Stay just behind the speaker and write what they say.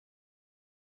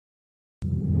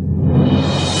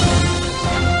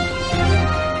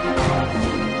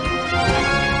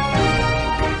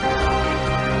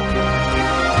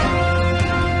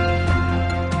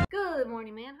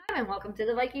welcome to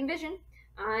the Viking Vision.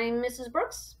 I'm Mrs.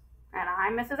 Brooks. And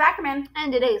I'm Mrs. Ackerman.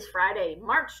 And today is Friday,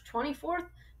 March 24th,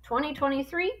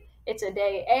 2023. It's a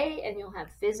day A, and you'll have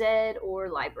phys ed or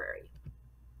library.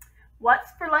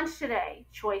 What's for lunch today?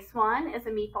 Choice 1 is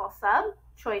a meatball sub.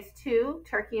 Choice 2,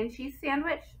 turkey and cheese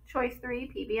sandwich. Choice 3,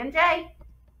 PB&J.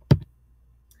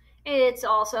 It's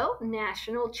also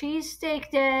National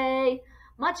Cheesesteak Day.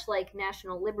 Much like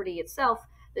National Liberty itself,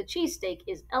 the cheesesteak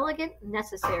is elegant,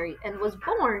 necessary, and was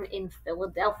born in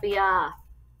Philadelphia.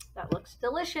 That looks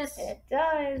delicious. It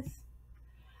does.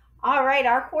 All right,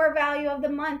 our core value of the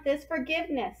month is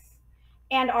forgiveness.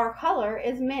 And our color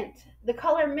is mint. The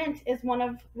color mint is one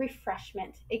of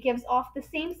refreshment. It gives off the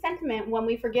same sentiment when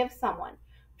we forgive someone.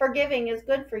 Forgiving is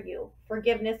good for you.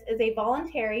 Forgiveness is a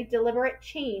voluntary, deliberate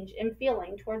change in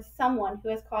feeling towards someone who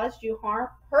has caused you harm,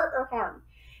 hurt, or harm.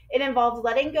 It involves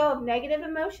letting go of negative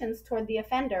emotions toward the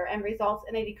offender and results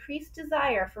in a decreased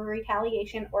desire for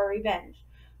retaliation or revenge.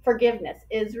 Forgiveness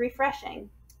is refreshing.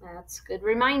 That's a good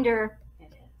reminder.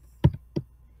 It is.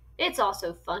 It's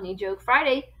also Funny Joke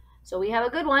Friday, so we have a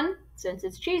good one. Since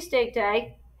it's Cheesesteak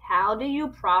Day, how do you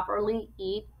properly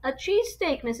eat a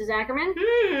cheesesteak, Mrs. Ackerman?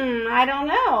 I don't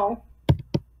know.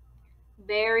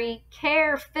 Very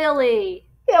carefully.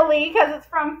 Philly, because it's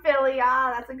from Philly.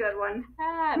 Ah, that's a good one.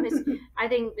 I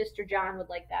think Mr. John would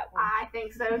like that one. I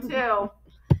think so too.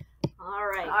 All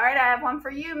right. All right, I have one for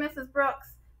you, Mrs.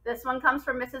 Brooks. This one comes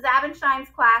from Mrs. Abenstein's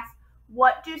class.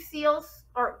 Why do seals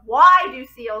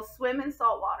swim in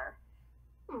salt water?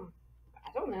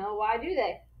 I don't know. Why do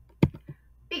they?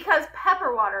 Because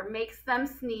pepper water makes them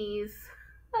sneeze.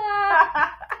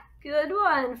 Good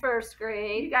one, first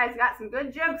grade. You guys got some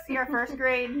good jokes here, first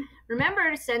grade. Remember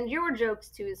to send your jokes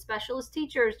to specialist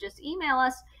teachers. Just email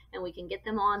us and we can get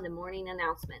them on the morning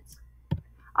announcements.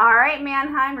 All right,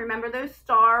 Mannheim, remember those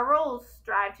STAR rules.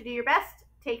 Strive to do your best.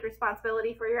 Take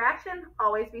responsibility for your action.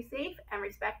 Always be safe and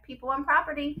respect people and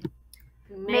property.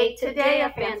 Make today a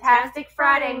fantastic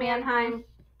Friday, Mannheim.